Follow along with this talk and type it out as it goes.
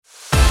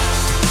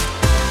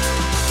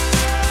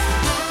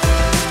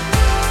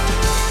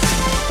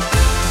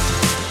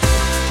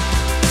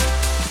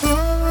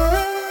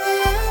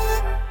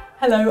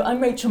Hello,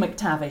 I'm Rachel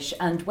McTavish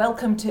and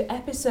welcome to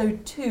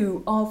episode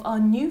 2 of our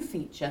new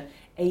feature,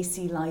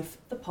 AC Life,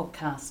 the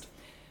podcast.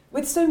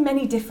 With so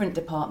many different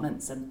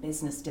departments and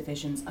business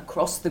divisions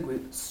across the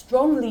group,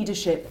 strong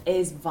leadership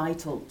is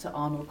vital to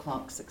Arnold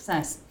Clark's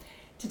success.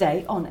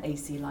 Today on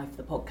AC Life,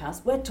 the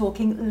podcast, we're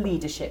talking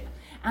leadership.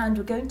 And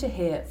we're going to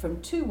hear from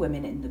 2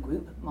 women in the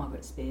group,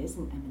 Margaret Speirs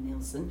and Emma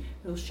Neilson,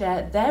 who will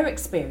share their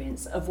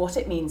experience of what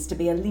it means to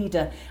be a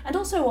leader and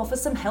also offer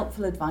some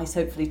helpful advice,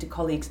 hopefully, to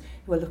colleagues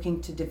who are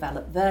looking to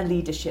develop their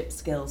leadership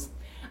skills.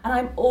 And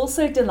I'm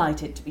also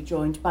delighted to be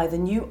joined by the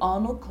new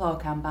Arnold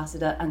Clark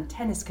ambassador and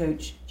tennis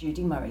coach,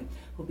 Judy Murray,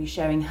 who will be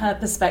sharing her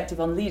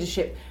perspective on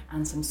leadership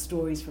and some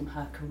stories from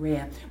her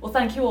career. Well,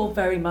 thank you all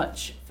very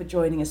much for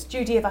joining us.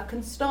 Judy, if I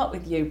can start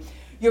with you.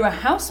 You're a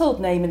household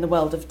name in the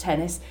world of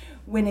tennis,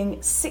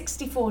 winning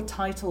 64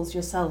 titles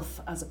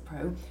yourself as a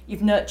pro.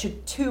 You've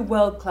nurtured 2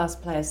 world-class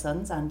player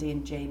sons, Andy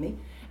and Jamie,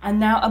 and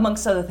now,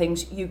 amongst other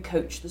things, you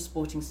coach the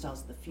sporting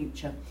stars of the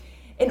future.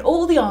 In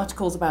all the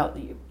articles about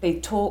you, they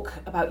talk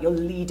about your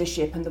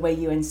leadership and the way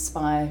you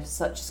inspire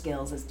such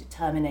skills as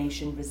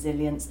determination,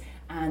 resilience,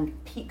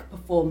 and peak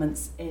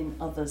performance in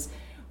others.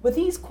 Were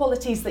these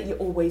qualities that you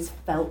always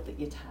felt that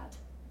you'd had?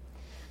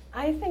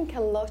 I think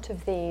a lot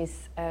of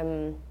these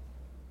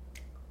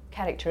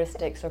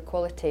characteristics or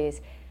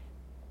qualities,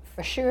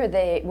 for sure,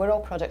 they were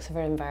all products of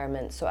our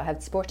environment. So I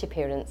had sporty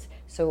parents,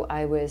 so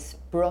I was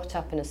brought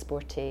up in a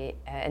sporty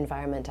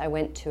environment. I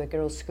went to a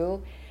girls'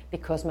 school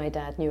because my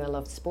dad knew I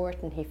loved sport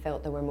and he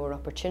felt there were more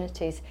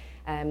opportunities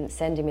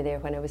sending me there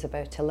when I was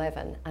about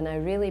 11. And I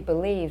really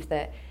believe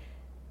that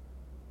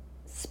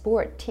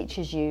sport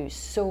teaches you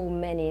so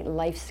many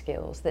life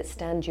skills that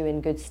stand you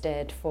in good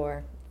stead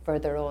for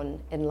further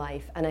on in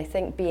life. And I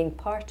think being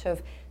part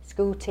of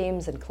school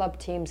teams and club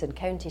teams and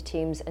county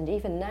teams and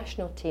even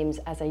national teams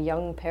as a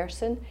young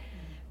person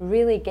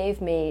really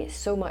gave me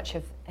so much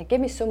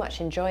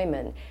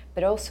enjoyment,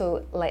 but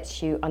also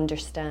lets you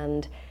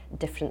understand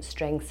different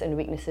strengths and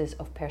weaknesses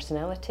of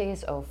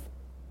personalities, of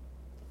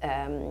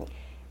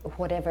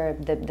whatever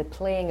the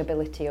playing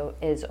ability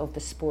is of the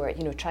sport,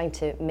 you know, trying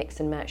to mix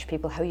and match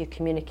people, how you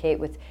communicate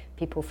with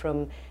people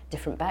from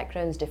different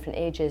backgrounds, different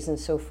ages and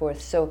so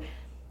forth. So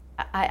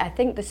I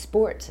think the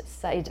sport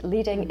side,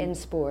 leading in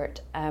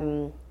sport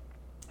from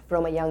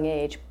a young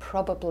age,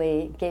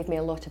 probably gave me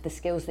a lot of the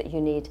skills that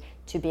you need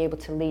to be able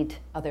to lead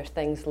other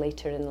things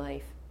later in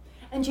life.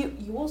 And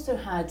you also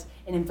had,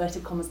 in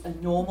inverted commas, a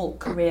normal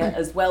career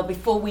as well.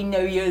 Before we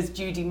know you as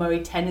Judy Murray,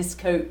 tennis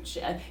coach,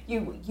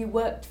 you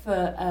worked for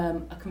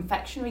a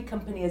confectionery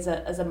company as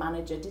a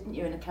manager, didn't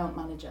you, an account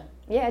manager?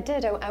 Yeah, I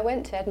did. I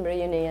went to Edinburgh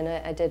Uni and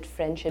I did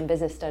French and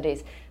business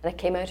studies, and I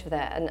came out of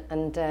that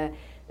and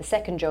the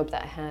second job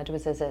that I had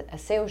was as a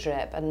sales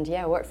rep, and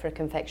I worked for a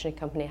confectionery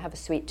company. I have a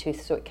sweet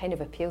tooth, so it kind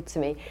of appealed to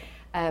me.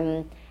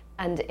 And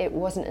it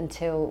wasn't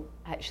until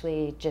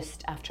actually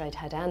just after I'd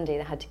had Andy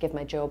that I had to give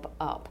my job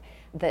up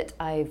that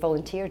I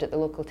volunteered at the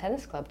local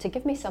tennis club to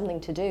give me something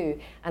to do.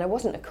 And I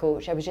wasn't a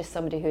coach, I was just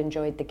somebody who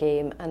enjoyed the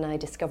game, and I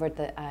discovered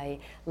that I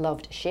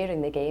loved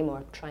sharing the game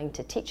or trying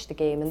to teach the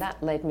game, and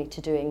that led me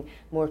to doing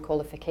more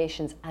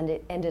qualifications, and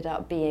it ended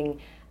up being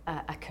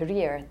a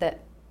career that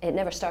it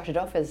never started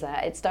off as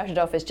that. It started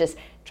off as just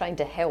trying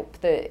to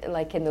help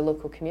in the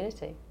local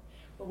community.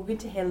 Well, we're going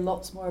to hear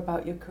lots more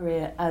about your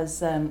career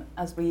as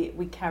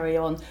we carry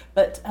on.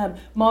 But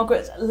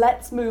Margaret,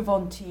 let's move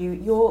on to you.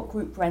 You're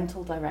Group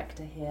Rental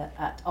Director here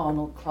at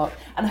Arnold Clark.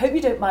 And I hope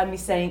you don't mind me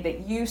saying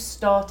that you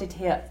started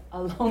here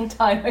a long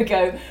time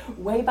ago,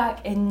 way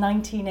back in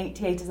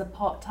 1988 as a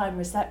part-time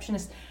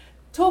receptionist.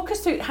 Talk us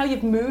through how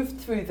you've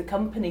moved through the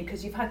company,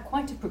 because you've had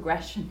quite a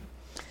progression.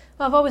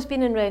 Well, I've always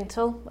been in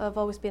rental, I've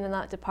always been in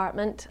that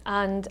department,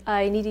 and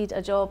I needed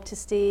a job to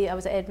stay. I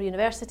was at Edinburgh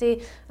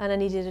University and I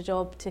needed a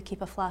job to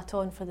keep a flat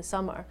on for the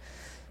summer.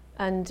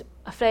 And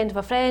a friend of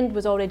a friend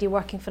was already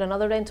working for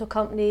another rental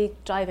company,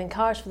 driving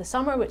cars for the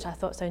summer, which I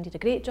thought sounded a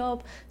great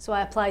job. So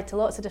I applied to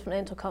lots of different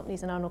rental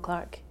companies and Arnold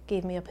Clark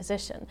gave me a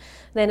position.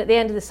 Then at the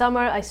end of the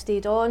summer I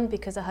stayed on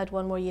because I had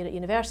one more year at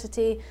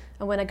university,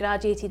 and when I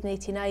graduated in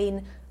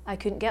 '89 I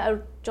couldn't get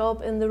a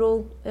job in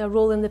a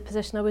role in the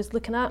position I was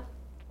looking at.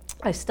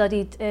 I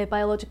studied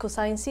biological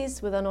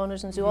sciences with an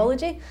honours in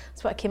zoology.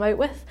 That's what I came out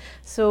with.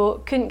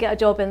 So couldn't get a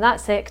job in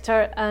that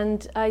sector,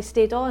 and I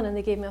stayed on and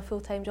they gave me a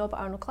full-time job at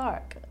Arnold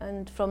Clark.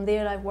 And from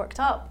there I've worked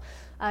up.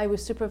 I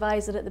was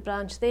supervisor at the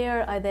branch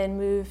there. I then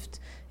moved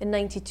in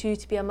 '92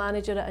 to be a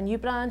manager at a new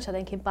branch. I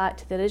then came back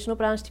to the original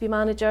branch to be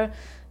manager.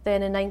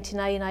 Then in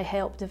 '99 I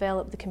helped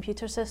develop the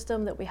computer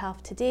system that we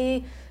have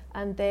today.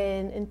 And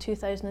then in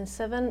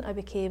 2007 I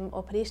became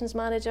operations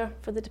manager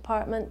for the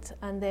department,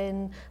 and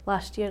then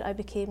last year I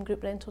became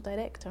group rental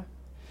director.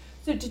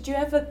 So did you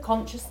ever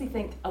consciously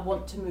think, I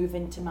want to move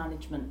into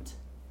management?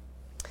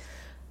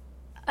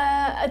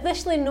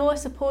 Initially no, I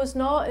suppose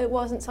not. It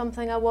wasn't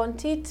something I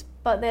wanted,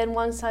 but then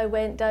once I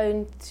went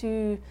down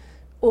to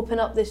open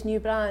up this new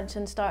branch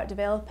and start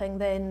developing,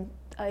 then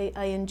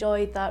I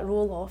enjoyed that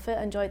role of it,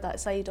 I enjoyed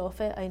that side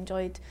of it. I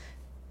enjoyed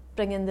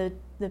bringing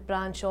the the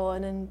branch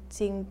on and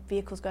seeing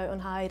vehicles go out on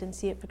hire and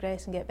see it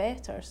progress and get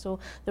better. So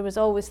there was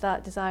always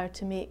that desire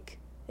to make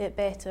it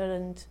better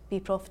and be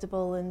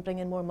profitable and bring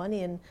in more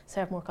money and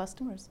serve more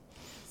customers.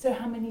 So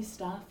how many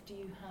staff do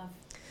you have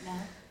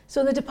now? So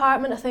in the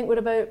department, I think we're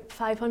about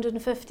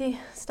 550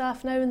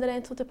 staff now in the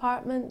rental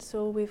department.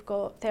 So we've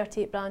got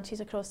 38 branches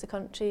across the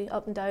country,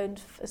 up and down,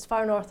 as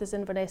far north as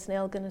Inverness and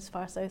Elgin, as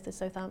far south as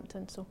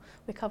Southampton. So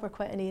we cover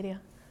quite an area.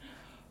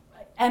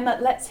 Emma,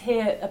 let's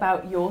hear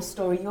about your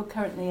story. You're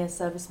currently a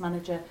service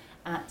manager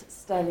at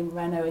Sterling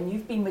Renault, and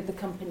you've been with the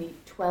company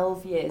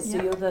 12 years,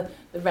 so you're the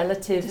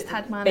relative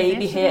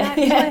baby here.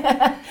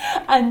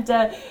 And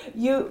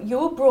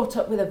you're brought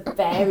up with a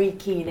very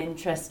keen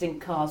interest in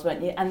cars,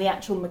 weren't you? And the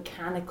actual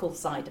mechanical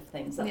side of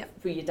things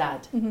through your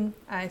dad.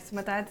 Aye, so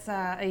my dad's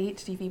a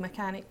HGV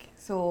mechanic,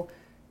 so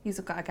he's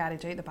got a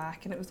garage out the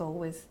back, and it was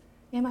always,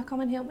 Emma,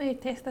 come and help me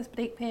test this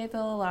brake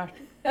pedal or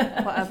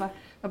whatever.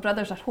 My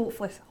brothers are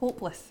hopeless.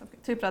 I've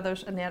got two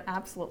brothers and they're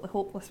absolutely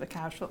hopeless with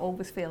cars, so it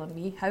always fell on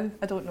me. How?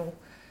 I don't know.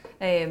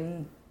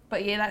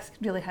 But yeah, that's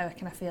really how I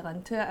kind of fell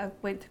into it. I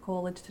went to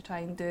college to try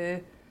and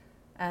do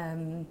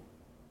a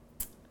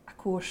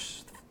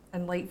course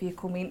in light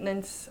vehicle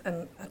maintenance,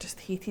 and I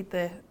just hated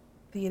the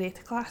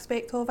theoretical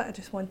aspect of it. I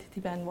just wanted to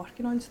be in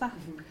working on stuff.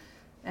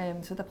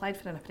 So I applied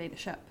for an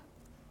apprenticeship.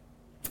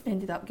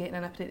 Ended up getting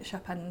an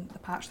apprenticeship in the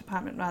parts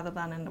department rather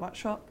than in the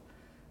workshop.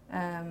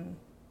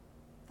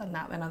 Done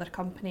that with another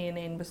company, and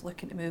then was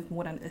looking to move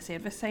more into the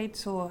service side,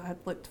 so I had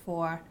looked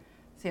for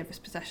service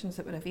positions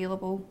that were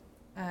available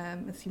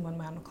and seen one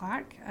with Arnold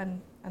Clark,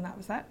 and that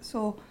was it.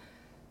 So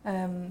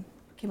came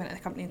into the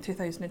company in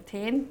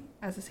 2010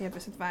 as a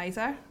service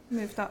advisor,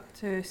 moved up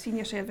to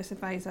senior service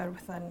advisor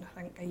within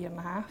I think a year and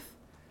a half,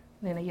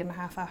 and then a year and a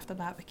half after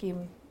that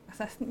became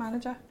assistant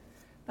manager.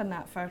 Done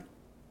that for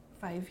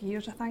 5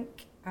 years I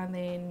think, and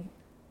then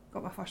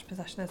got my first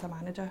position as a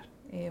manager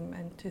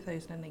in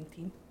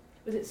 2019.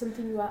 Was it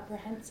something you were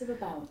apprehensive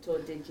about, or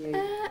did you?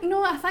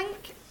 No, I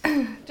think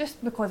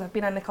just because I've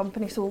been in the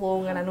company so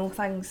long and I know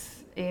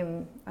things,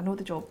 I know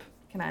the job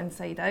kind of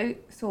inside out,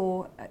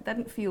 so it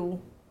didn't feel,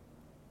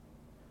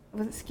 I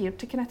wasn't scared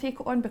to kind of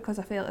take it on because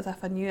I felt as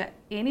if I knew it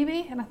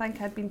anyway, and I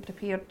think I'd been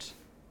prepared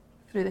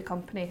through the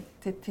company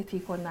to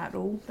take on that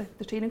role.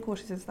 The training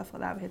courses and stuff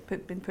like that we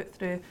had been put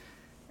through,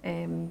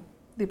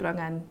 they brought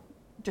in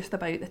just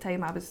about the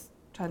time I was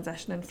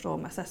transitioning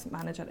from assistant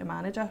manager to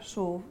manager,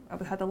 so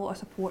I had a lot of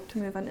support to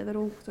move into the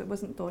role, so it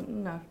wasn't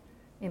daunting or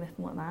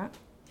anything like that.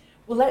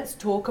 Well, let's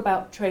talk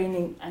about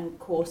training and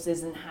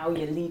courses and how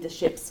your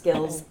leadership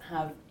skills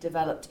have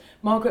developed.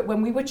 Margaret,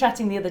 when we were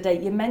chatting the other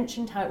day, you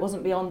mentioned how it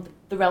wasn't beyond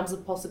the realms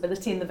of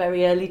possibility in the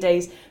very early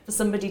days for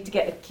somebody to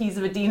get the keys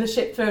of a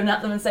dealership thrown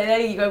at them and say, there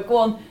you go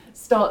on,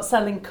 start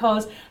selling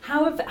cars.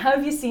 How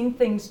have you seen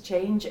things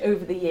change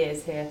over the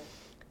years here?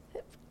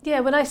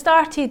 Yeah, when I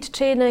started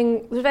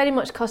training, it was very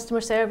much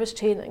customer service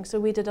training, so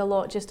we did a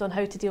lot just on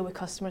how to deal with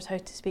customers, how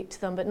to speak to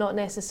them, but not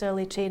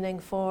necessarily training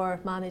for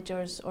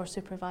managers or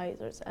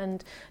supervisors.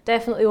 And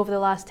definitely over the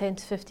last 10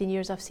 to 15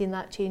 years I've seen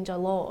that change a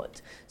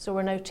lot. So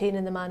we're now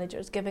training the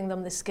managers, giving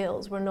them the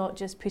skills. We're not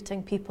just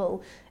putting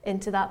people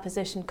into that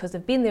position because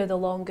they've been there the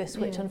longest,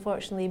 which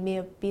unfortunately may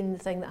have been the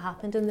thing that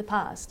happened in the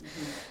past.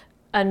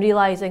 And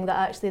realising that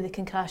actually they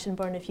can crash and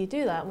burn if you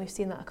do that, and we've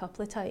seen that a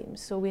couple of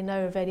times. So we now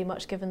are very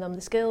much giving them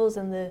the skills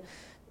and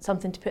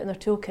something to put in their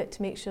toolkit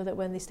to make sure that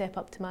when they step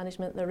up to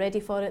management they're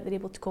ready for it, they're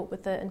able to cope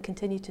with it and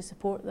continue to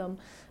support them.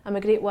 I'm a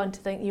great one to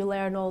think you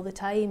learn all the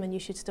time, and you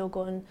should still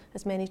go on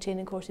as many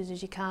training courses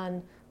as you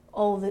can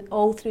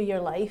all through your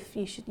life.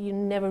 You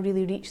never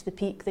really reach the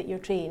peak that you're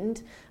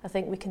trained. I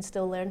think we can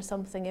still learn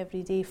something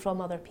every day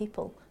from other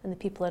people and the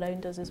people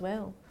around us as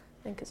well.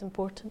 I think it's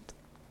important.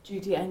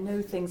 Judy, I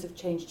know things have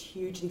changed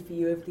hugely for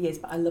you over the years,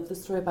 but I love the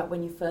story about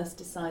when you first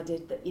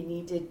decided that you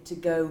needed to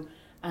go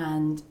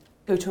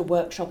to a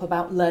workshop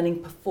about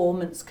learning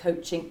performance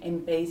coaching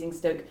in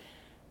Basingstoke.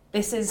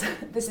 This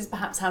is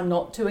perhaps how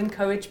not to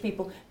encourage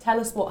people.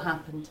 Tell us what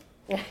happened.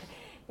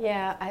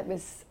 Yeah, it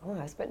was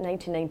about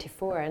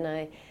 1994, and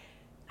I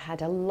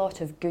had a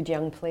lot of good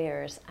young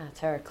players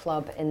at our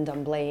club in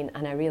Dunblane,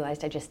 and I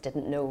realised I just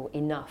didn't know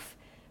enough.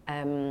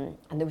 And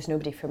there was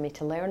nobody for me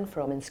to learn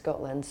from in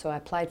Scotland, so I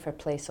applied for a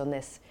place on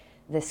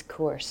this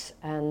course,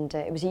 and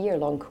it was a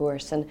year-long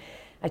course, and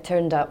I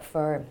turned up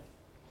for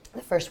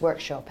the first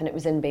workshop, and it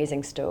was in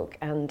Basingstoke,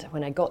 and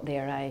when I got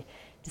there I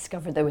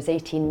discovered there was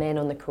 18 men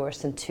on the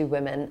course and 2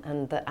 women,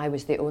 and that I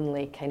was the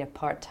only kind of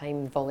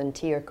part-time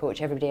volunteer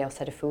coach. Everybody else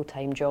had a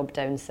full-time job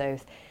down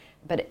south.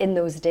 But in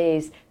those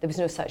days, there was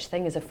no such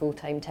thing as a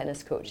full-time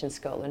tennis coach in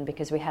Scotland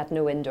because we had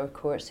no indoor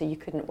court, so you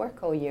couldn't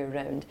work all year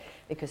round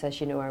because,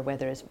 as you know, our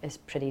weather is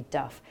pretty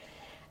duff.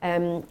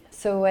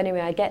 So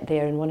anyway, I get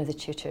there, and one of the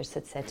tutors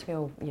had said to me,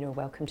 "Oh,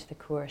 welcome to the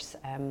course."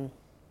 And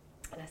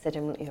I said,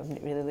 "I'm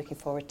really looking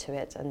forward to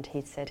it." And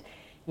he said,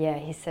 "Yeah,"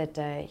 he said,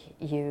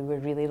 "you were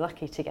really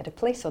lucky to get a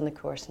place on the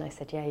course." And I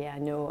said, "Yeah, I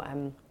know."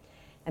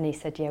 And he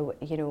said, "Yeah,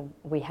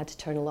 we had to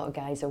turn a lot of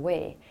guys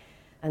away."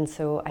 And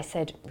so I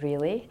said,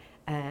 "Really?"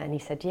 And he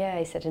said, yeah,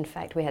 he said, in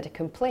fact, we had a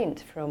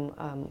complaint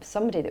from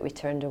somebody that we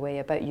turned away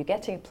about you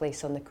getting a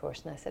place on the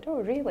course. And I said,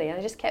 oh, really? And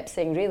I just kept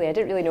saying, really? I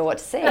didn't really know what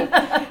to say.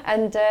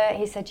 And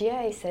he said,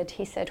 yeah,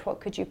 he said, what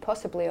could you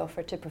possibly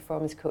offer to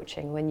performance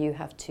coaching when you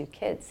have 2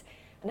 kids?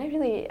 And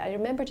I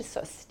remember just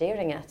sort of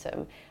staring at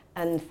him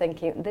and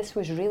thinking, this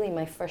was really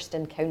my first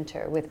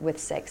encounter with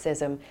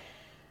sexism.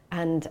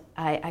 And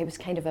I was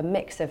kind of a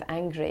mix of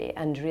angry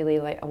and really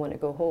like, I want to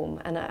go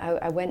home. And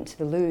I went to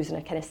the loos, and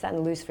I kind of sat in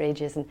the loos for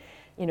ages and,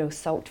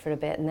 sulked for a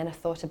bit. And then I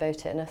thought about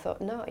it, and I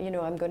thought, no,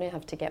 I'm going to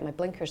have to get my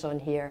blinkers on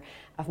here.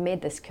 I've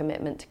made this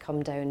commitment to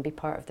come down, be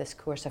part of this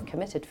course. I've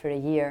committed for a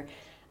year,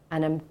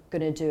 and I'm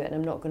going to do it, and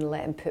I'm not going to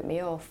let him put me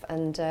off.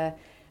 And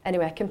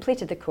anyway, I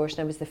completed the course,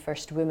 and I was the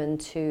first woman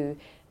to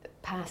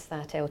pass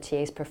that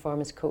LTA's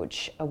Performance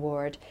Coach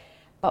Award.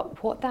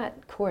 But what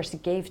that course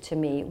gave to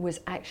me was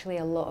actually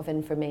a lot of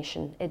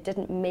information. It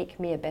didn't make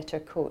me a better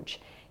coach.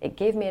 It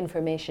gave me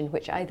information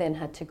which I then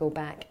had to go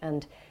back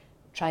and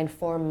try and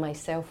form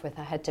myself with.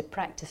 I had to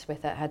practice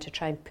with it. I had to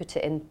try and put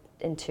it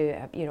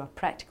into a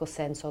practical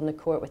sense on the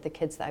court with the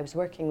kids that I was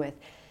working with.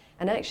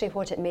 And actually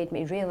what it made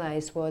me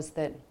realise was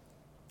that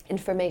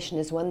information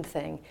is one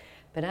thing,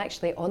 but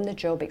actually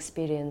on-the-job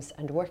experience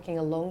and working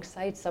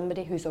alongside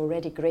somebody who's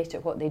already great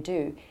at what they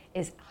do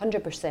is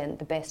 100%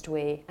 the best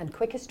way and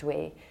quickest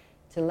way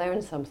to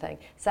learn something.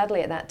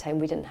 Sadly, at that time,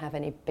 we didn't have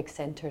any big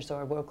centres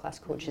or world-class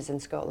coaches in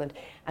Scotland,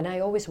 and I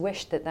always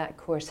wished that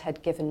course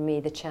had given me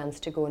the chance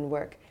to go and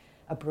work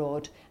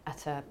abroad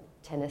at a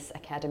tennis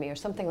academy or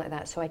something like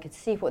that, so I could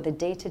see what the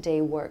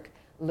day-to-day work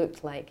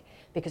looked like.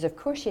 Because of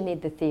course you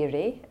need the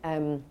theory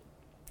in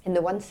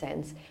the one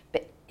sense,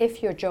 but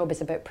if your job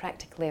is about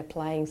practically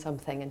applying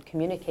something and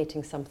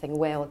communicating something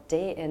well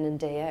day in and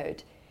day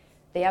out,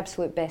 the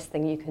absolute best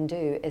thing you can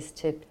do is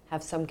to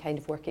have some kind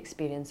of work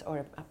experience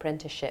or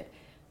apprenticeship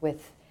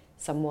with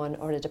someone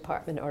or a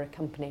department or a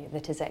company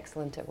that is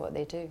excellent at what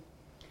they do.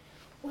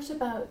 What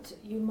about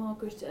you,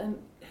 Margaret?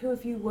 Who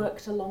have you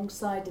worked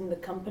alongside in the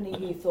company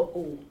who you thought,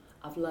 oh,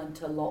 I've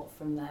learnt a lot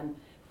from them?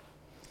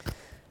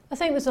 I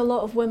think there's a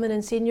lot of women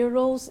in senior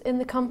roles in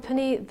the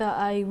company that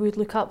I would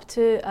look up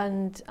to,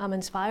 and I'm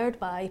inspired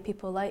by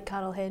people like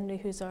Carol Henry,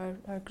 who's our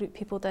group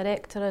people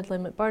director, and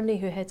Lynn McBurney,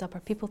 who heads up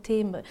our people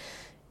team, but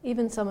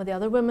even some of the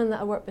other women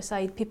that I work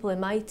beside, people in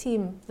my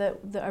team that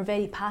are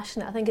very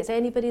passionate. I think it's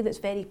anybody that's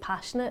very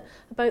passionate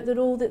about the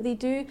role that they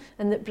do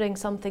and that brings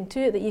something to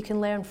it that you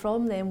can learn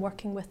from them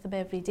working with them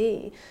every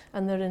day,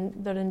 and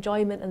their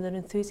enjoyment and their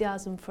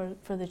enthusiasm for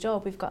the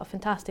job. We've got a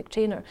fantastic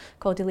trainer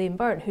called Elaine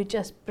Byrne who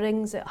just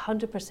brings it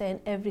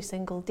 100% every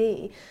single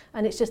day,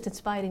 and it's just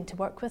inspiring to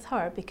work with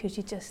her because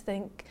you just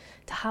think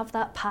to have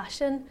that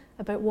passion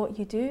about what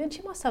you do, and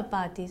she must have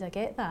bad days, I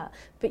get that,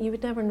 but you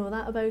would never know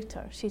that about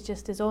her. She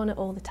just is on it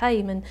all the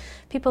time, and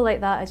people like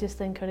that I just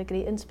think are a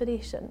great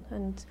inspiration,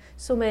 and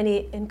so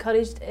many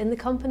encouraged in the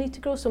company to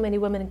grow, so many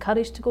women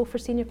encouraged to go for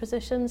senior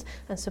positions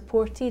and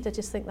supported. I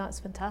just think that's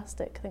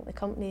fantastic. I think the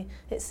company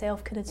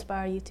itself can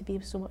inspire you to be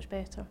so much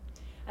better.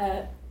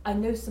 I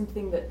know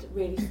something that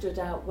really stood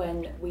out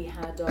when we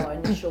had our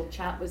initial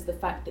chat was the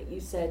fact that you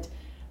said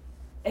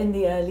in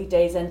the early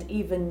days and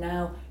even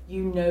now,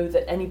 you know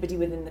that anybody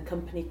within the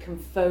company can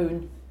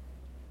phone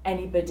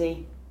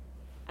anybody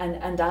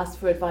and ask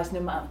for advice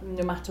no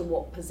matter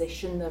what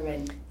position they're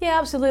in. Yeah,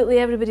 absolutely.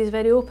 Everybody's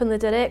very open, the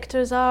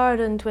directors are,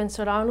 and when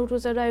Sir Arnold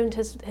was around,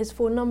 his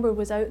phone number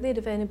was out there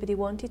if anybody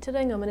wanted to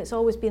ring him, and it's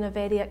always been a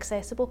very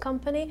accessible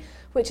company,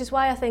 which is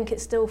why I think it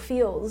still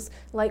feels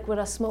like we're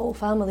a small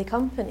family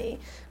company.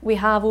 We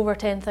have over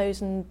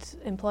 10,000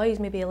 employees,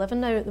 maybe 11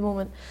 now at the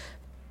moment.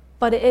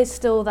 But it is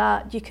still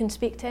that you can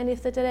speak to any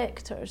of the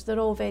directors. They're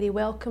all very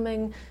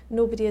welcoming.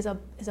 Nobody is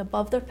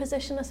above their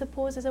position, I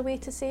suppose, is a way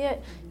to say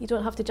it. You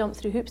don't have to jump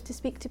through hoops to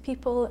speak to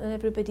people, and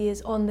everybody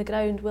is on the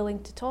ground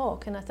willing to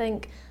talk. And I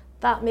think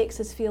that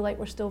makes us feel like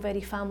we're still very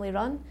family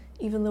run,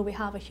 even though we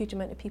have a huge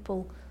amount of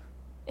people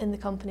in the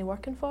company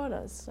working for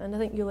us. And I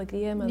think you'll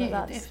agree, Emma, that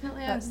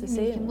that's the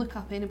same. You can look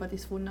up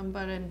anybody's phone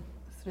number and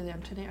through the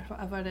internet or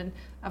whatever, and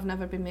I've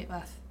never been met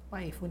with,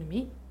 why are you phoning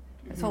me?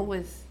 It's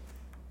always,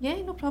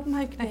 yeah, no problem,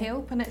 how can I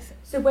help? And it's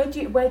so where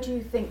do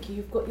you think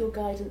you've got your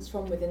guidance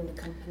from within the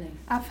company?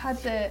 I've had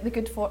the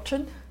good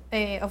fortune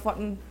of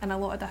working in a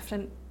lot of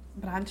different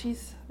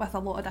branches with a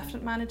lot of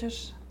different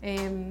managers.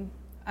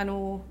 I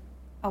know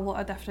a lot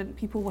of different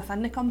people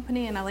within the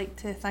company, and I like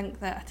to think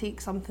that I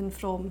take something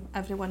from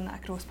everyone that I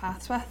cross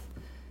paths with.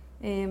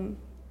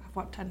 I've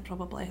worked in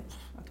probably,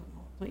 I don't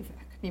know, I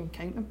couldn't even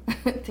count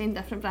them, 10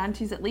 different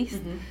branches at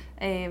least.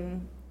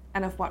 And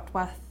I've worked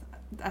with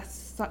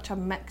such a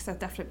mix of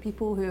different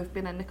people who have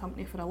been in the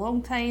company for a long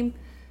time,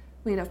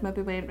 where I've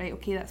maybe went, right,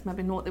 okay, that's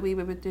maybe not the way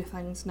we would do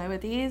things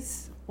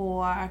nowadays,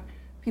 or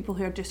people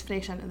who are just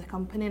fresh into the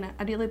company. And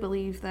I really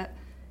believe that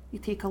you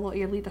take a lot of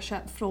your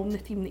leadership from the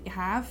team that you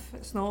have.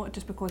 It's not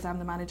just because I'm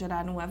the manager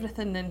I know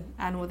everything and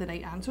I know the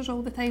right answers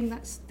all the time.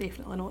 That's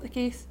definitely not the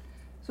case.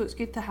 So it's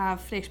good to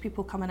have fresh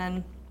people coming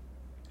in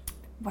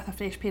with a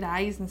fresh pair of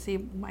eyes and say,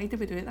 why do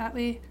we do it that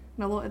way?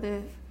 And a lot of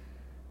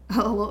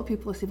a lot of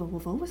people will say, well,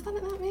 we've always done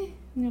it that way.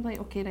 And you're like,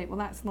 okay, right, well,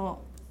 that's not,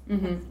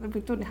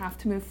 we don't have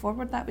to move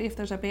forward that way. If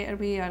there's a better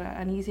way or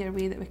an easier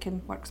way that we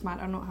can work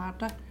smarter, not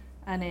harder,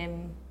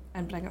 and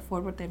bring it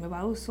forward, then we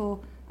will.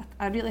 So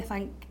I really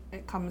think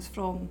it comes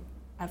from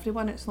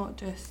everyone. It's not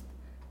just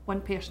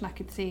one person. I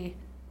could say,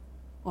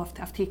 oh,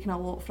 I've taken a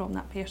lot from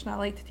that person. I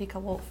like to take a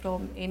lot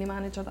from any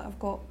manager that I've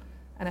got.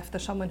 And if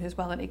there's someone who's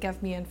willing to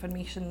give me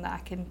information that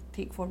I can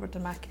take forward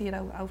in my career,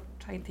 I'll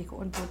try and take it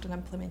on board and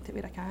implement it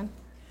where I can.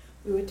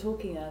 We were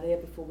talking earlier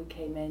before we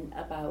came in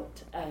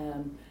about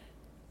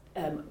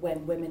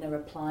when women are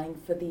applying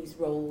for these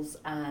roles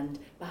and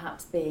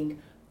perhaps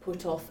being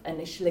put off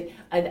initially.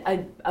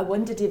 I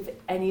wondered if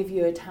any of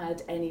you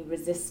had any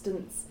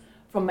resistance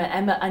from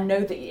Emma. I know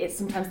that it's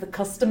sometimes the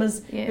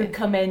customers who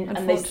come in and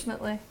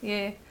unfortunately,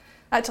 I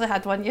actually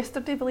had one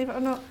yesterday, believe it or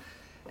not.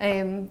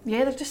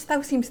 There just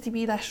still seems to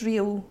be this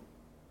real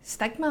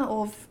stigma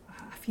of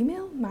a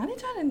female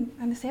manager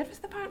in the service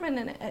department,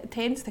 and it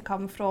tends to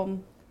come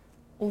from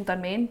older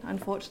men,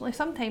 unfortunately.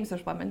 Sometimes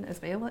there's women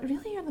as well, like,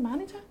 really, you're the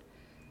manager?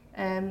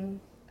 And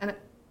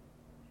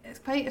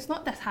it's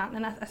not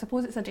disheartening. I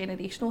suppose it's a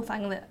generational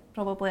thing that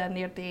probably in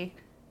their day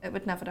it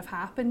would never have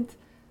happened.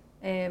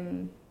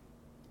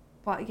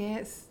 But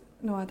yeah,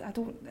 I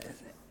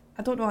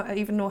don't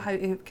even know how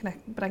to kind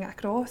of bring it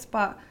across,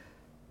 but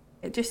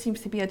it just seems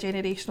to be a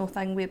generational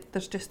thing where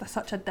there's just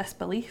such a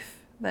disbelief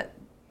that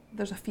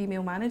there's a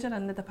female manager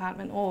in the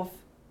department of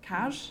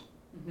cars.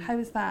 How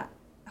is that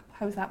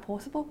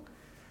possible?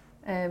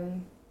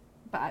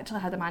 But actually I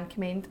had a man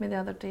commend me the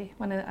other day.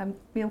 When a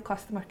male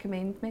customer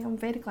commended me, I'm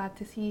very glad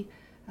to see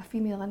a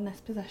female in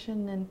this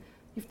position, and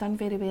you've done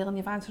very well and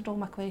you've answered all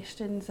my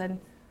questions, and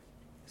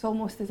it's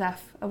almost as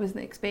if I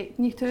wasn't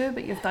expecting you to,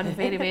 but you've done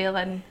very well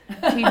in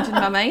changing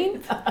my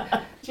mind.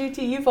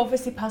 Judy, you've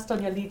obviously passed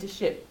on your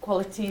leadership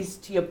qualities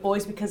to your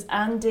boys, because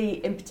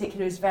Andy in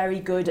particular is very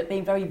good at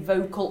being very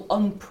vocal,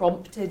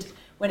 unprompted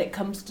when it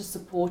comes to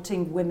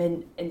supporting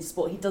women in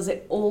sport. He does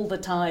it all the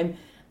time.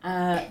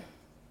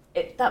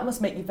 That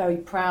must make you very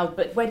proud,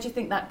 but where do you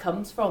think that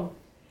comes from?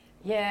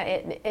 Yeah,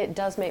 it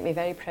does make me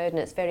very proud, and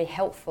it's very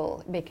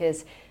helpful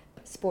because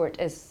sport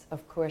is,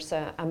 of course,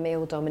 a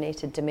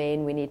male-dominated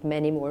domain. We need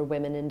many more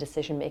women in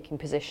decision-making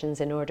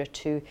positions in order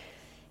to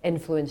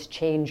influence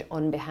change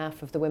on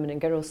behalf of the women and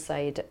girls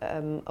side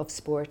of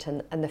sport,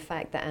 and the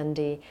fact that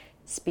Andy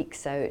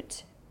speaks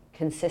out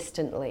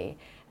consistently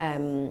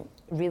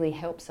really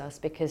helps us,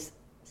 because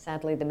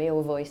sadly the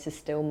male voice is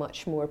still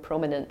much more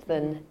prominent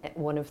than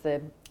one of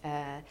the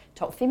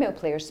top female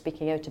players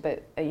speaking out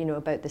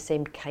about the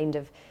same kind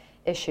of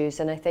issues.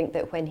 And I think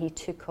that when he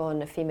took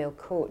on a female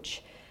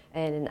coach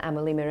in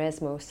Amelie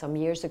Mauresmo some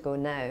years ago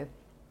now,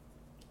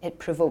 it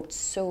provoked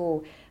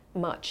so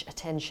much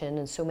attention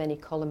and so many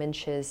column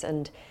inches,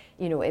 and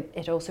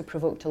it also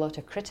provoked a lot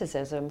of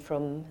criticism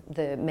from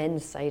the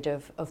men's side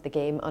of the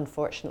game,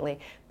 unfortunately.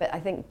 But I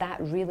think that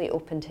really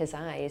opened his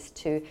eyes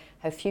to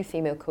how few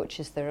female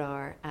coaches there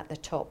are at the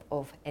top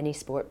of any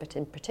sport, but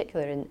in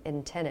particular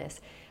in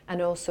tennis,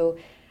 and also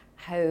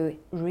how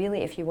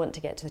really, if you want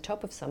to get to the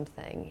top of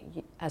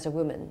something as a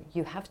woman,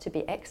 you have to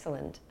be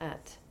excellent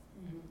at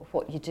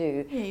what you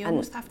do. Yeah, you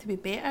almost have to be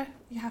better.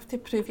 You have to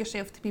prove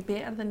yourself to be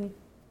better than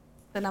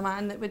a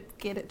man that would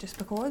get it just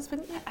because,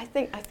 wouldn't you? I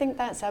think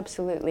that's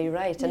absolutely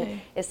right,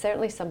 and it's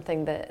certainly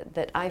something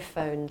that I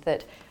found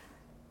that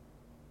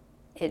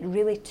it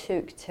really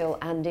took till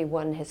Andy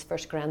won his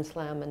first Grand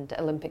Slam and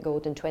Olympic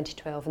gold in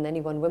 2012, and then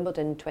he won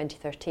Wimbledon in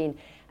 2013,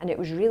 and it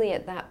was really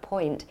at that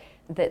point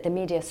that the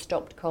media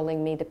stopped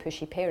calling me the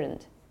pushy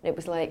parent. It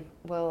was like,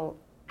 well,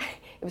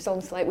 it was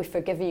almost like we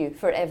forgive you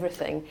for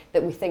everything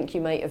that we think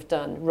you might have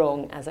done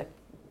wrong as a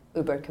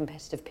uber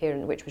competitive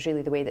parent, which was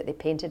really the way that they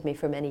painted me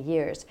for many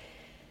years.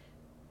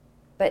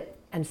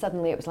 And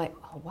suddenly it was like,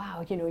 oh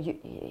wow,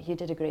 you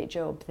did a great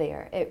job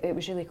there. It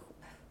was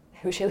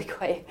really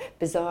quite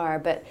bizarre,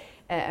 but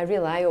a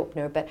real eye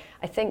opener. But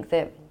I think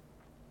that,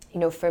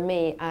 for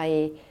me,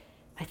 I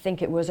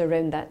think it was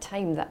around that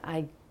time that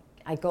I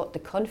got the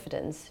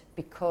confidence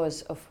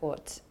because of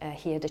what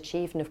he had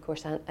achieved. And of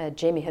course,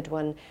 Jamie had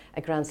won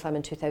a Grand Slam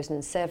in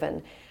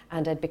 2007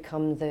 and had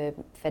become the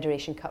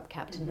Federation Cup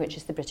captain, which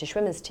is the British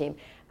women's team.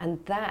 And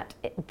that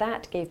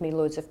gave me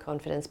loads of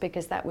confidence,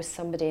 because that was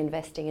somebody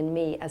investing in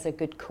me as a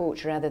good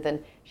coach, rather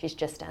than she's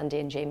just Andy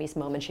and Jamie's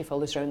mum and she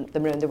follows them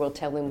around the world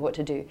telling them what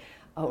to do.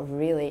 Oh,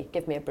 really?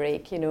 Give me a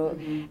break,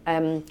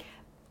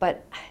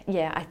 But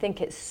yeah, I think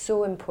it's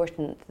so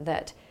important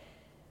that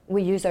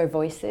we use our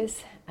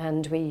voices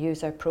and we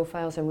use our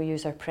profiles and we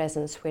use our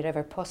presence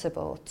wherever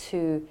possible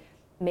to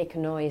make a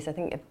noise. I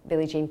think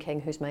Billie Jean King,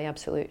 who's my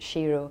absolute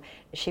shero,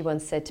 she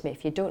once said to me,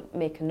 if you don't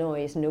make a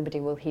noise, nobody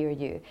will hear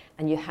you,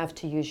 and you have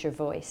to use your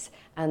voice.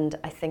 And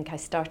I think I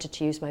started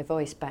to use my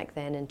voice back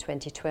then in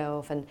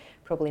 2012 and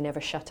probably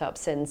never shut up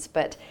since.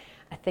 But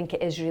I think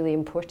it is really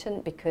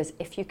important, because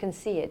if you can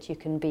see it, you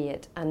can be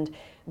it. And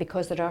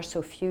because there are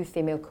so few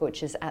female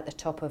coaches at the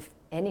top of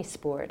any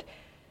sport,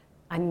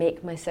 I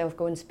make myself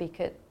go and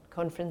speak at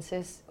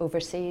conferences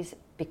overseas,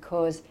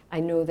 because I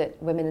know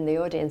that women in the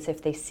audience,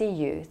 if they see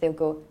you, they'll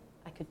go,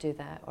 could do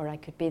that, or I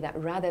could be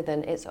that, rather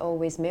than it's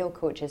always male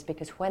coaches.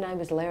 Because when I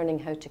was learning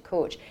how to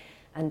coach,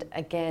 and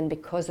again,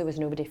 because there was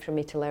nobody for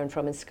me to learn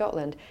from in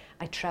Scotland,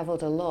 I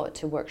travelled a lot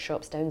to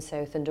workshops down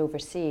south and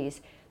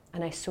overseas,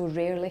 and I so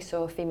rarely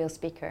saw a female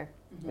speaker,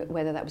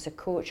 whether that was a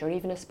coach or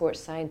even a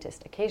sports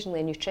scientist, occasionally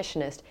a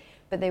nutritionist,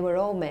 but they were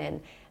all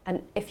men.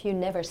 And if you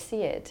never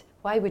see it,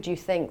 why would you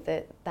think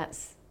that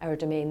that's our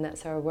domain,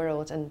 that's our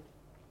world? And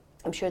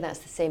I'm sure that's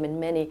the same in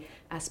many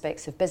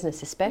aspects of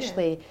business,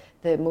 especially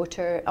the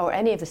motor or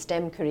any of the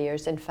STEM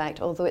careers, in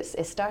fact, although it's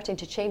starting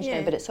to change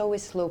now, but it's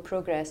always slow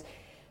progress.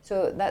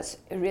 So that's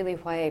really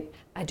why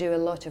I do a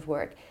lot of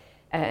work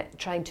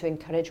trying to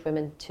encourage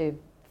women to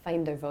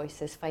find their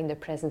voices, find their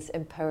presence,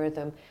 empower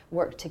them,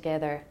 work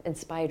together,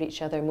 inspire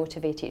each other,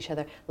 motivate each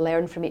other,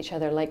 learn from each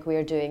other like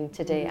we're doing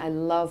today. I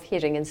love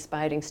hearing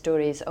inspiring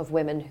stories of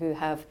women who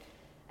have,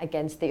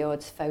 against the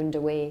odds, found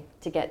a way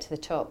to get to the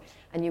top.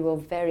 And you will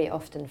very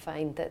often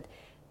find that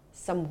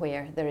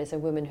somewhere there is a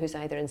woman who's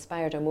either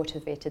inspired or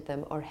motivated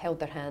them, or held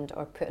their hand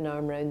or put an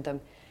arm around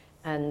them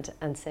and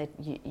said,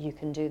 you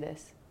can do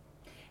this.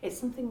 It's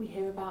something we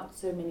hear about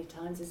so many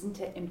times, isn't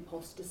it?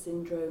 Imposter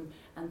syndrome,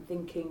 and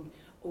thinking,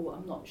 oh,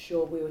 I'm not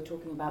sure. We were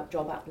talking about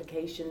job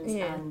applications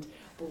and,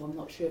 oh, I'm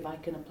not sure if I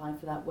can apply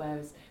for that,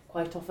 whereas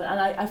quite often, and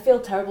I feel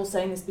terrible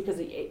saying this because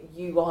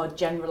you are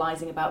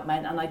generalising about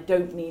men, and I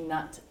don't mean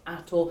that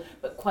at all,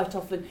 but quite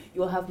often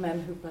you'll have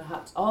men who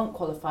perhaps aren't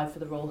qualified for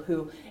the role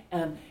who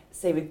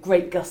say with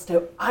great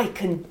gusto, I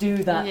can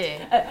do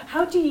that.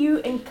 How do you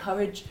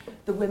encourage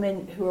the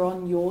women who are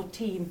on your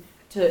team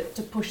to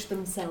push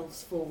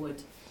themselves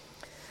forward?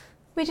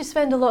 We just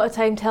spend a lot of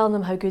time telling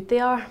them how good they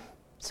are.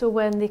 So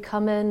when they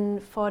come in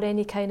for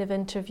any kind of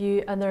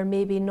interview and they're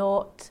maybe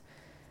not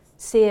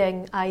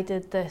saying, I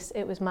did this,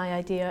 it was my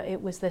idea,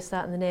 it was this,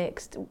 that and the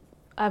next.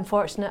 I'm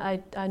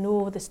fortunate, I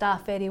know the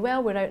staff very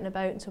well, we're out and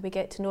about, and so we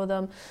get to know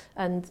them,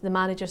 and the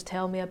managers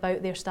tell me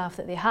about their staff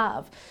that they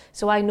have.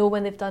 So I know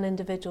when they've done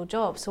individual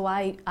jobs, so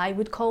I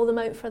would call them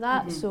out for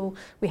that. So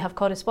we have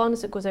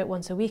correspondence that goes out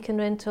once a week in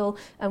rental,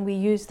 and we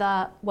use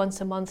that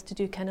once a month to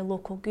do kind of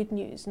local good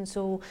news. And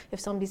so if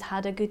somebody's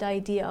had a good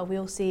idea,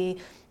 we'll say,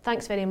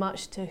 thanks very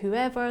much to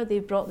whoever,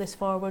 they've brought this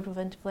forward, we've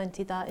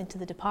implemented that into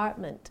the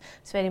department.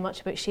 It's very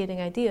much about sharing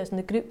ideas, and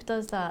the group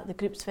does that. The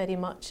group's very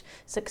much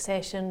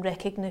succession,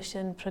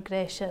 recognition,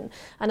 progression.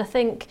 And I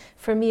think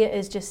for me it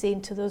is just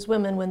saying to those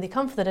women when they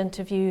come for their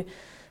interview,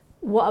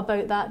 what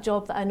about that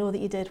job that I know that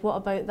you did? What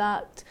about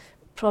that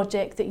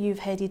project that you've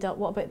headed up?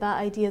 What about that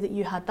idea that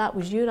you had? That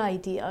was your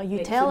idea.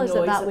 You tell us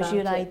that was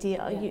your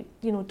idea.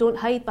 You know, don't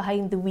hide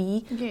behind the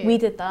we. We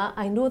did that.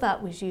 I know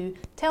that was you.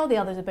 Tell the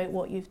others about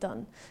what you've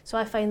done. So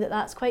I find that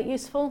that's quite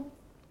useful,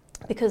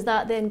 because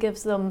that then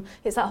gives them,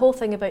 it's that whole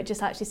thing about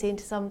just actually saying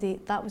to somebody,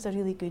 that was a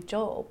really good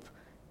job.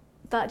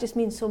 That just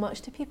means so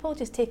much to people,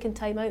 just taking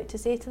time out to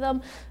say to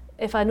them.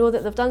 If I know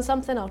that they've done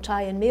something, I'll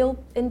try and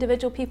mail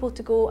individual people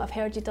to go, I've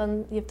heard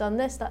you've done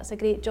this, that's a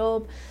great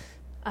job.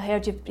 I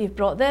heard you've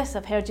brought this,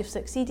 I've heard you've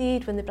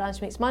succeeded. When the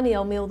branch makes money,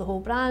 I'll mail the whole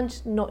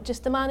branch, not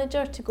just the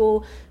manager, to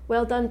go,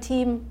 well done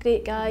team,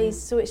 great guys.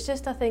 So it's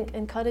just, I think,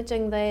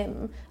 encouraging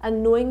them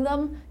and knowing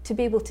them to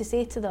be able to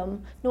say to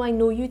them, no, I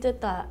know you did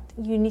that,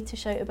 you need to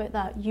shout about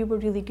that, you were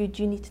really good,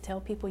 you need to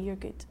tell people you're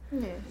good.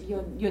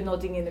 You're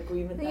nodding in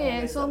agreement there. Yeah,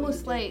 it's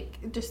almost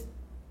like just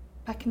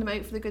picking them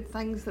out for the good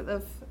things that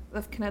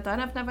they've kind of done.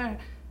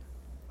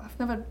 I've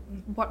never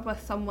worked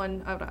with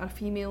someone, or a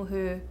female,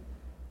 who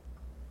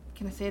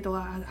kind of said, oh,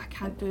 I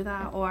can't do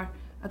that, or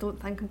I don't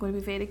think I'm going to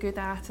be very good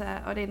at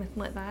it, or anything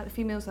like that. The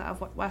females that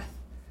I've worked with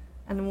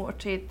in the motor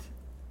trade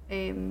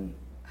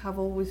have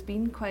always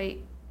been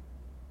quite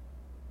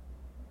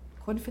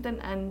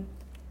confident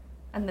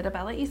in their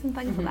abilities and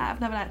things like that.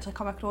 I've never actually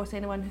come across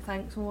anyone who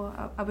thinks,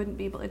 oh, I wouldn't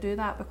be able to do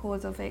that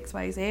because of X,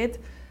 Y, Z.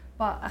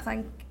 But I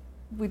think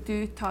we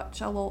do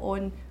touch a lot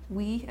on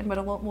we, and we're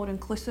a lot more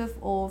inclusive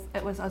of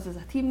it was us as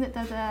a team that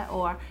did it,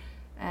 or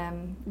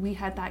we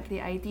had that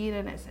great idea,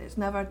 and it's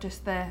never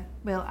just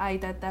well, I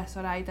did this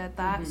or I did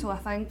that. So I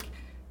think,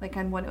 like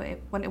in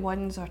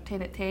one-to-ones or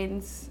 10 at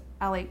 10s,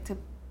 I like to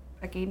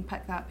again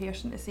pick that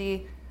person to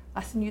say,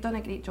 listen, you've done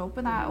a great job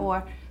with that.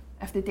 Or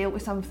if they dealt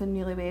with something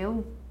really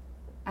well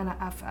and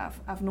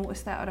I've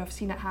noticed it, or I've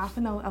seen it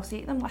happen, I'll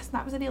say to them, listen,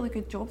 that was a really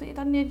good job that you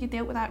done there, you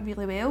dealt with that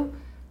really well.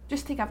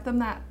 Just to give them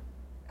that.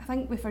 I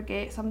think we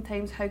forget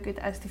sometimes how good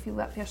it is to feel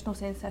that personal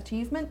sense of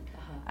achievement.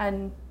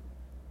 And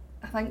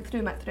I think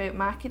throughout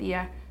my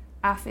career,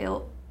 I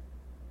felt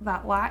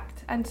that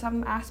lacked in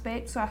some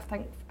aspects. So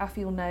I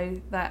feel now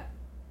that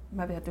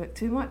maybe I do it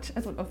too much. I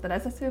don't know if there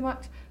is a too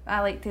much, but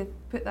I like to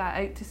put that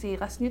out to say,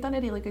 listen, you've done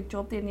a really good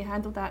job there and you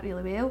handled that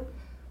really well.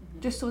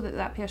 Just so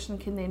that person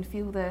can then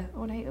feel I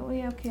am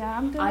doing a good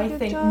job. I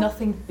think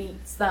nothing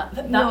beats that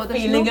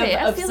feeling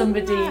of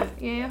somebody,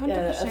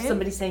 of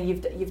somebody saying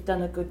you've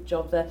done a good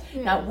job there.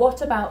 Now,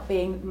 what about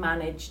being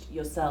managed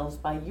yourselves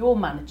by your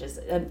managers?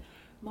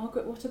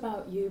 Margaret, what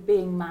about you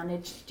being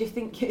managed? Do you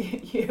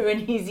think you're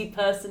an easy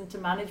person to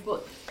manage?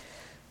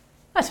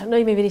 I don't know,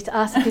 you maybe need to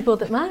ask the people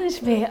that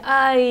manage me.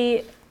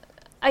 I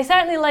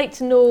certainly like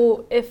to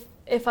know if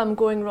if I'm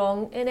going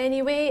wrong in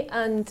any way.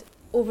 And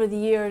over the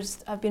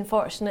years, I've been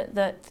fortunate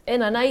that,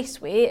 in a nice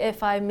way,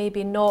 if I'm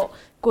maybe not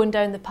going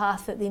down the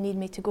path that they need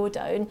me to go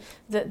down,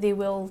 that they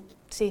will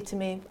say to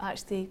me,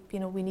 actually,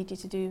 we need you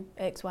to do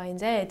X, Y, and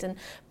Z.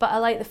 But I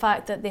like the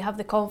fact that they have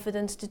the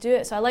confidence to do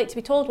it. So I like to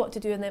be told what to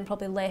do and then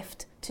probably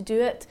left to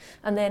do it.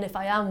 And then if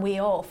I am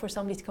way off, for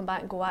somebody to come back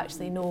and go,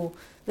 actually, no,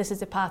 this is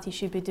the path you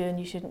should be doing,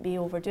 you shouldn't be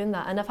overdoing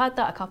that. And I've had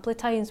that a couple of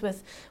times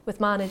with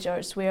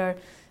managers where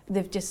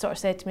they've just sort of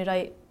said to me,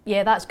 right,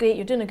 yeah, that's great,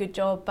 you're doing a good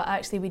job, but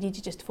actually we need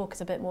you just to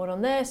focus a bit more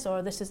on this,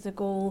 or this is the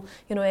goal.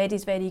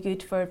 Eddie's very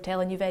good for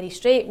telling you very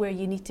straight where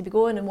you need to be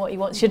going and what he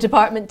wants your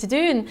department to do,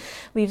 and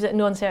leaves it in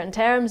no uncertain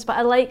terms. But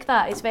I like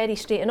that. It's very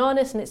straight and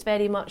honest, and it's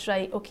very much,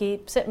 right, okay,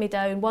 sit me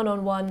down,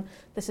 one-on-one,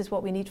 this is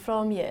what we need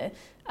from you.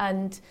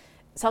 And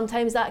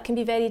sometimes that can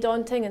be very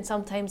daunting, and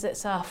sometimes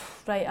it's,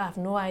 right, I have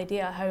no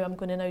idea how I'm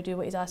going to now do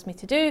what he's asked me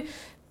to do.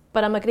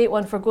 But I'm a great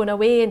one for going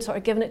away and sort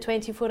of giving it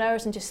 24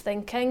 hours and just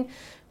thinking,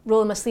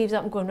 rolling my sleeves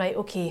up and going, right,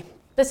 okay,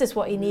 this is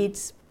what he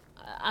needs.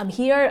 I'm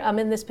here, I'm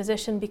in this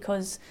position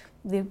because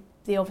they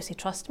obviously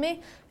trust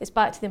me. It's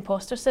back to the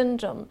imposter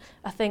syndrome.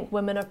 I think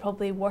women are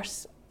probably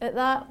worse at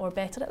that or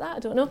better at that, I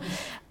don't know.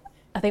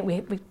 I think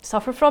we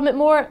suffer from it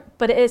more,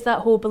 but it is that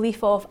whole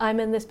belief of,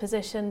 I'm in this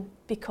position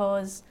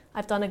because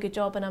I've done a good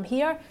job and I'm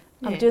here.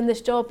 I'm doing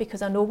this job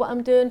because I know what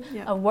I'm doing.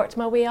 I've worked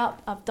my way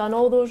up, I've done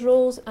all those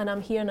roles, and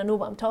I'm here and I know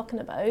what I'm talking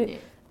about.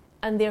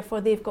 And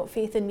therefore they've got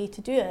faith in me to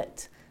do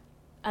it.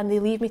 And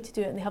they leave me to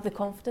do it, and they have the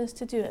confidence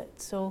to do it.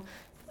 So,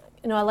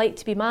 I like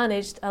to be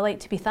managed. I like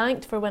to be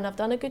thanked for when I've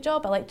done a good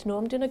job. I like to know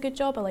I'm doing a good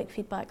job. I like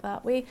feedback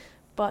that way.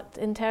 But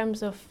in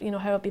terms of,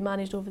 how I've been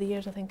managed over the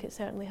years, I think it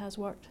certainly has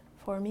worked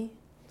for me.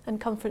 And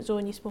comfort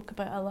zone, you spoke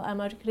about a lot. I'm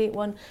a great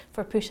one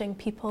for pushing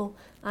people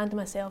and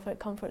myself out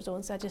comfort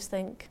zones. I just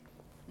think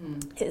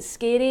it's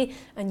scary,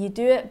 and you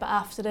do it, but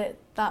after it,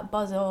 that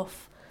buzz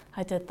off,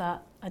 I did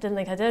that. I didn't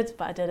think I did,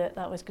 but I did it.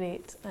 That was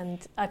great.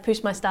 And I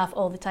push my staff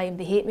all the time.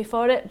 They hate me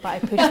for it, but I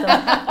push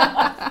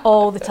them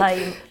all the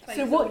time.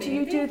 So what do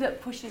you do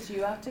that pushes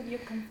you out of your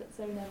comfort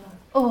zone, Emma?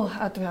 Oh,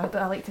 I do.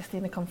 I like to stay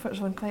in the comfort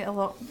zone quite a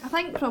lot. I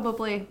think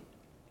probably,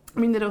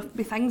 there'll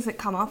be things that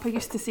come up. I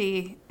used to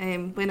say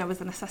when I was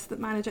an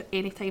assistant manager,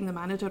 any time the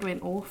manager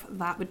went off,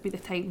 that would be the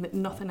time that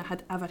nothing I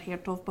had ever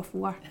heard of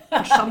before,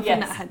 or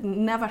something that had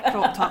never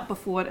cropped up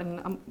before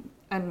in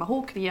my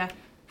whole career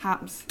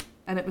happens.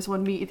 And it was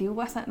on me to deal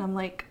with it, and I'm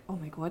like, oh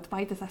my God,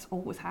 why does this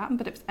always happen?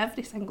 But it was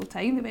every single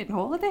time they went on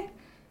holiday,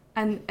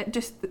 and it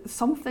just,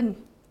 something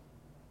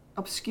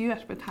obscure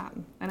would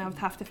happen, and I would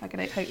have to figure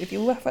out how to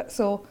deal with it.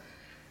 So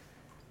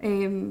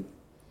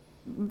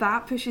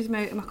that pushes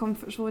me out of my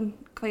comfort zone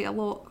quite a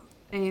lot.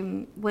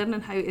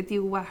 Learning how to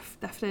deal with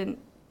different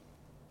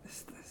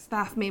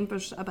staff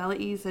members'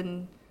 abilities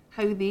and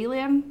how they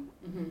learn,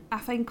 I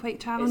find quite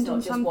challenging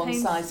sometimes. It's not just one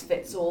size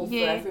fits all for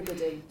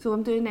everybody. So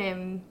I'm doing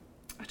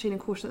a training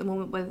course at the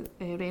moment with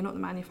Renault the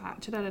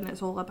manufacturer, and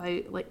it's all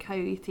about like how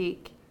you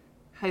take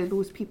how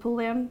those people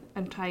learn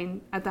and try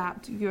and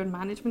adapt your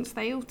management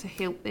style to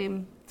help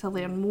them to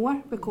learn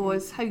more,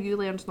 because how you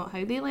learn is not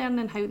how they learn,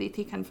 and how they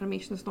take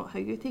information is not how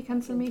you take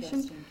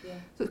information. So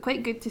it's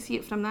quite good to see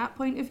it from that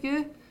point of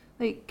view.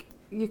 Like,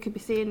 you could be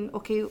saying,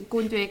 okay, go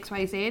and do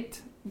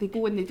XYZ. They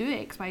go and they do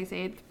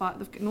XYZ, but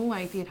they've got no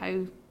idea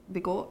how they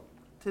got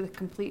to the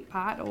complete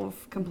part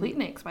of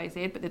completing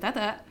XYZ, but they did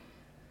it.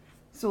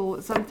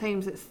 So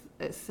sometimes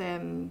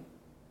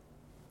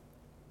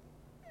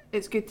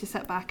it's good to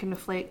sit back and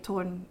reflect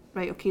on,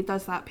 right, okay,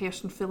 does that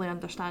person fully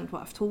understand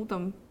what I've told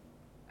them,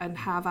 and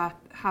have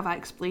I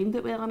explained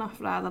it well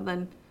enough, rather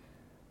than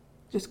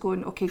just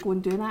going, okay, go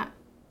and do that,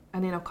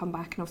 and then I'll come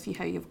back and I'll see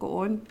how you've got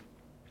on.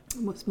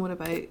 And what's more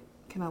about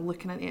kind of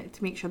looking at it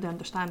to make sure they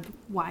understand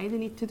why they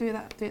need to do it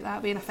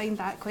that way, and I find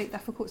that quite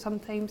difficult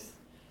sometimes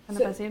in a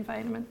busy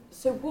environment.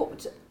 So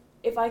what,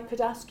 if I could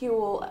ask you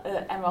all,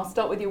 Emma, I'll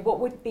start with you, what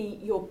would be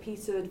your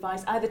piece of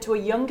advice, either to a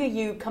younger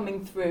you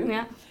coming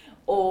through,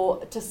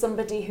 or to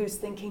somebody who's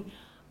thinking,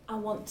 I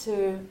want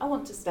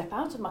to step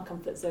out of my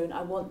comfort zone,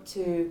 I want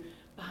to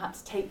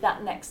perhaps take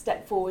that next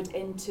step forward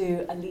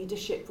into a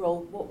leadership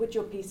role? What would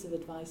your piece of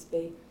advice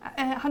be?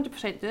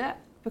 100% do it,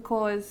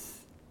 because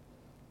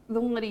the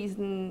only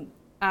reason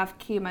I've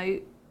came out,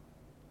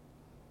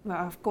 well,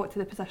 I've got to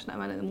the position that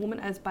I'm in at the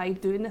moment, is by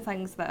doing the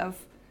things that have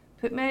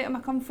put me out of my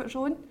comfort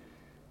zone.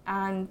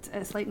 And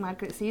it's like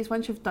Margaret says,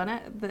 once you've done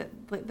it,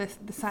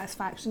 the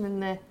satisfaction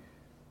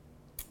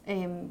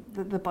and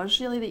the buzz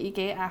really that you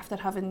get after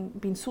having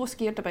been so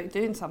scared about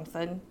doing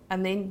something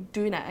and then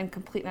doing it and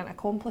completing it and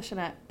accomplishing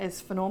it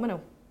is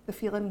phenomenal. The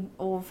feeling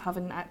of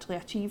having actually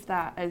achieved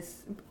that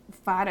is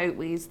far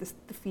outweighs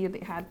the fear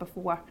that you had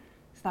before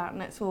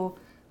starting it. So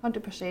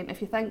 100%,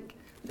 if you think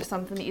it's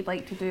something that you'd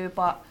like to do,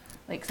 but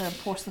like say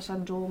imposter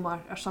syndrome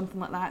or something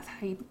like that's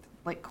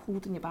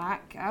holding you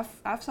back.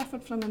 I've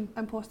suffered from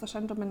imposter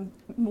syndrome, and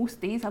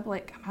most days I'm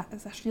like,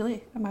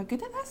 am I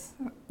good at this?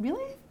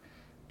 Really?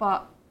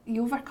 But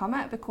you overcome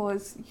it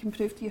because you can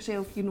prove to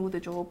yourself you know the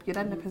job, you're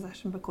in the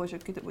position because you're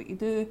good at what you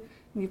do,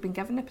 and you've been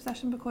given the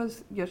position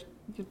because you're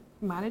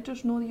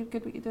managers know that you're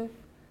good at what you do.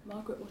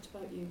 Margaret, what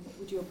about you? What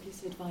would your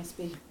piece of advice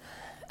be?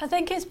 I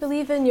think it's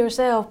believe in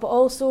yourself, but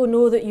also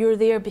know that you're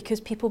there because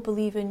people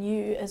believe in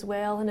you as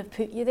well and have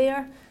put you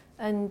there.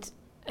 And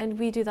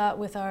we do that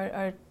with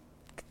our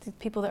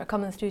people that are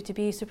coming through to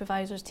be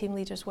supervisors, team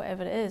leaders,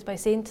 whatever it is, by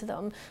saying to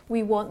them,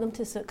 we want them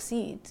to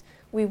succeed.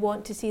 We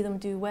want to see them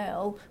do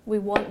well. We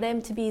want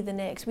them to be the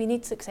next. We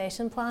need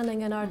succession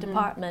planning in our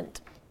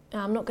department.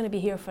 I'm not going to be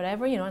here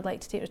forever, I'd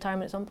like to take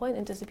retirement at some point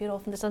and disappear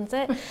off in the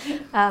sunset.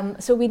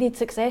 So we need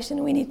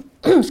succession, we need,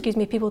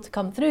 people to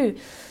come through.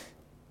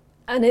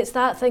 And it's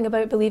that thing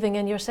about believing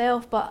in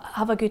yourself, but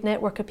have a good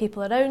network of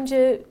people around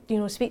you,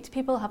 speak to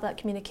people, have that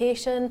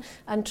communication,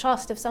 and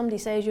trust if somebody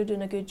says you're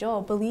doing a good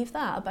job, believe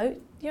that about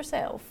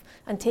yourself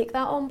and take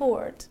that on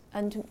board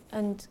and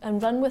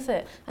run with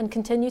it and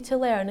continue to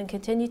learn and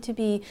continue to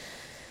be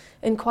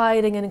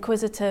inquiring and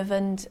inquisitive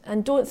and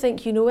don't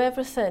think you know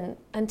everything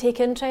and take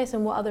interest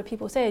in what other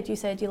people said. You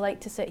said you like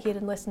to sit here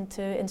and listen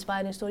to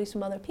inspiring stories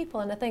from other people,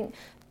 and I think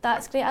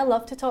that's great. I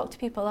love to talk to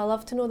people. I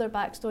love to know their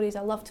backstories.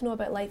 I love to know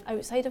about life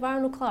outside of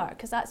Arnold Clark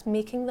because that's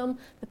making them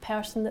the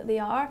person that they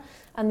are,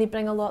 and they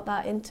bring a lot of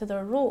that into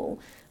their role.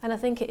 And I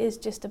think it is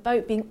just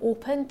about being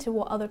open to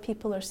what other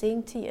people are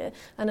saying to you.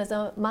 And as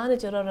a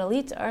manager or a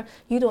leader,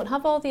 you don't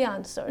have all the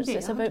answers. Yeah,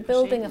 it's about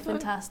building a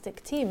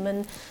fantastic team.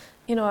 And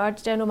our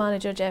general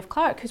manager, Jeff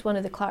Clark, who's one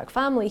of the Clark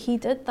family, he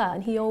did that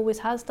and he always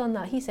has done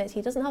that. He says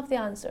he doesn't have the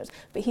answers,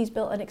 but he's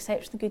built an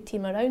exceptionally good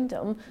team around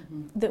him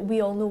that we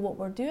all know what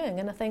we're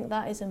doing. And I think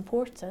that is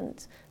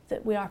important,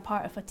 that we are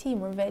part of a team.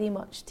 We're very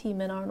much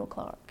team in Arnold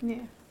Clark. Yeah.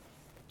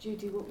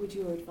 Judy, what would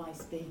your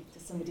advice be to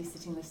somebody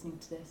sitting listening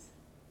to this?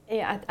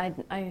 Yeah,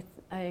 I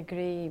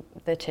agree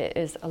that it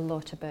is a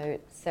lot about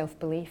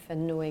self-belief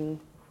and knowing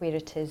where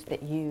it is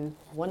that you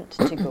want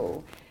to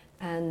go.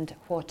 And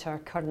what are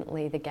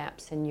currently the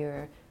gaps in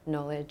your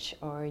knowledge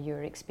or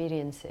your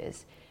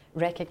experiences,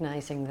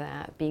 recognising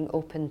that, being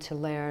open to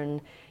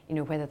learn,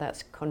 whether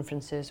that's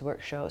conferences,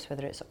 workshops,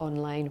 whether it's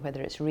online,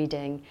 whether it's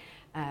reading,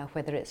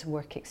 whether it's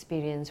work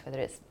experience, whether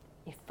it's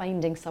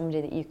finding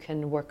somebody that you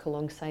can work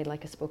alongside,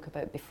 like I spoke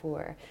about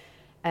before,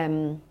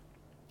 and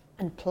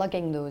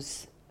plugging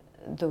those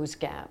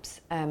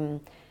gaps,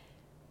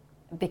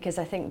 because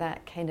I think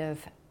that kind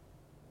of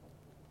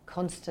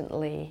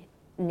constantly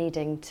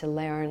needing to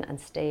learn and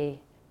stay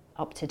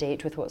up to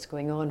date with what's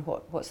going on,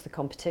 what's the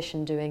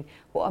competition doing,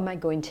 what am I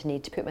going to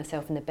need to put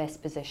myself in the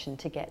best position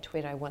to get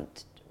where I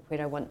want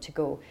to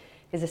go,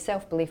 because the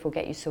self-belief will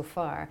get you so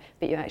far,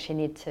 but you actually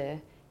need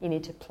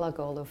to plug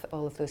all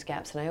of those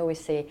gaps. And I always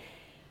say,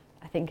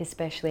 I think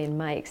especially in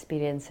my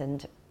experience,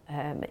 and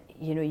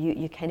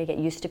you kind of get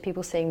used to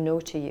people saying no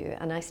to you,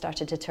 and I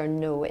started to turn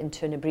no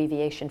into an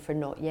abbreviation for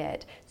not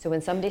yet. So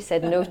when somebody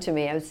said no to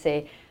me, I would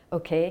say,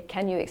 okay,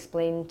 can you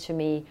explain to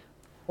me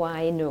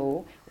why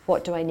no?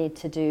 What do I need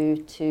to do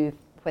to,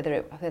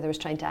 whether I was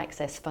trying to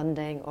access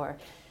funding or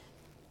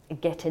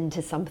get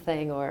into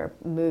something or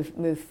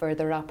move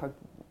further up, or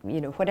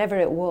whatever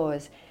it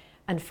was,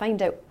 and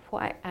find out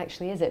what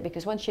actually is it.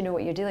 Because once you know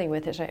what you're dealing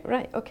with, it's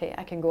right, okay,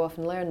 I can go off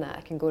and learn that,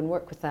 I can go and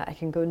work with that, I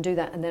can go and do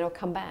that, and then I'll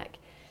come back.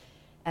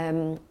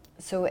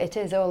 So it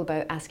is all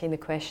about asking the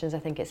questions. I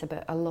think it's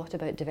a lot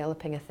about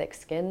developing a thick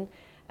skin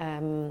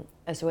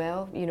as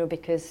well,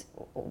 because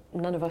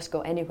none of us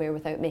got anywhere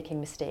without making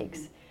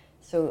mistakes.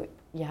 So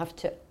you have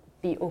to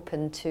be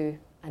open to,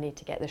 I need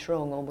to get this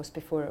wrong almost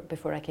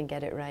before I can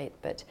get it right.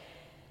 But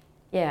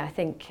yeah, I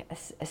think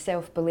a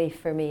self-belief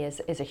for me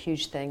is a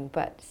huge thing,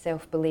 but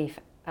self-belief,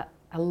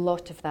 a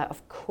lot of that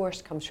of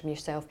course comes from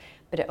yourself,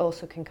 but it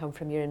also can come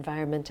from your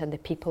environment and the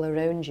people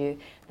around you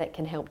that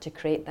can help to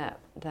create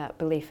that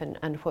belief.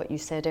 And what you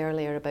said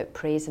earlier about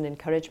praise and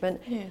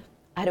encouragement, yeah.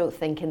 I don't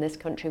think in this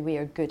country we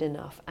are good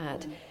enough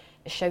at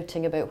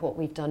shouting about what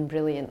we've done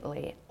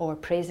brilliantly, or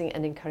praising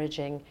and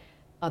encouraging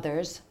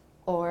others,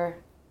 or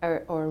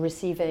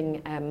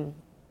receiving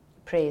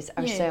praise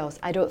ourselves.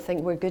 Yeah. I don't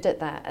think we're good at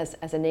that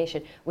as a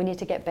nation. We need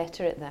to get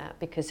better at that,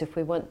 because if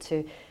we want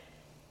to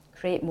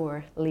create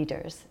more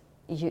leaders,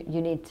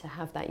 you need to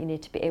have that. You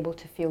need to be able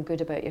to feel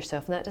good about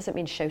yourself, and that doesn't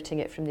mean shouting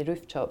it from the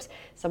rooftops.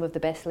 Some of the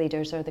best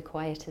leaders are the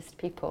quietest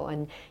people,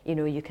 and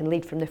you can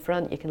lead from the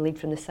front, you can lead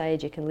from the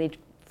side, you can lead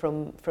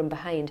from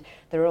behind.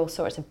 There are all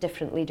sorts of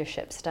different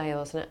leadership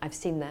styles, and I've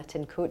seen that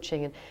in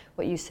coaching. And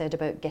what you said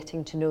about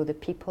getting to know the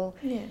people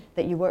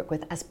that you work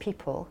with as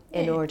people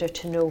in order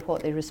to know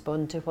what they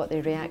respond to, what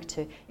they react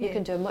to, you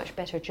can do a much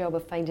better job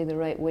of finding the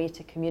right way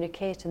to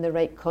communicate and the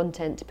right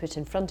content to put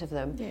in front of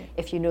them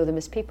if you know them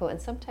as people. And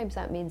sometimes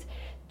that means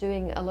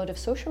doing a lot of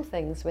social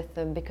things with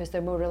them, because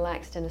they're more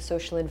relaxed in a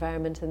social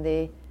environment and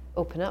they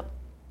open up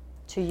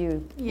to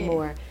you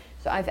more.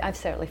 So I've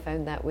certainly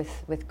found that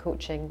with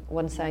coaching.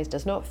 One size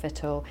does not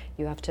fit all.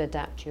 You have to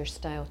adapt your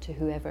style to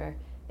whoever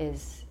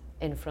is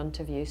in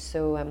front of you.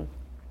 So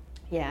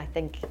I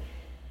think,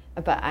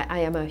 but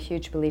I am a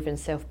huge believer in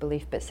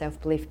self-belief, but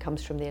self-belief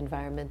comes from the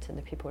environment and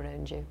the people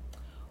around you.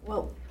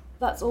 Well,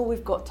 that's all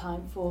we've got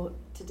time for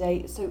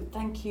today. So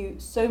thank you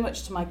so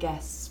much to my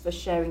guests for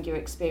sharing your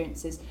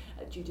experiences.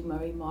 Judy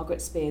Murray, Margaret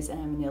Speirs and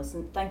Emma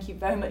Neilson, thank you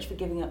very much for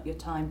giving up your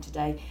time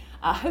today.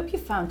 I hope you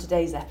found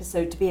today's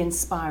episode to be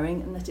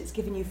inspiring and that it's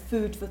given you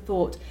food for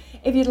thought.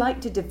 If you'd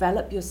like to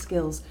develop your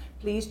skills,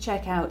 please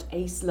check out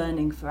ACE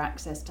Learning for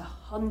access to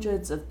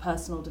hundreds of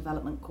personal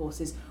development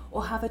courses,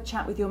 or have a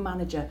chat with your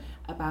manager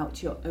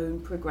about your own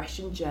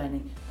progression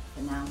journey.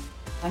 For now,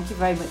 thank you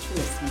very much for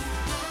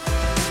listening.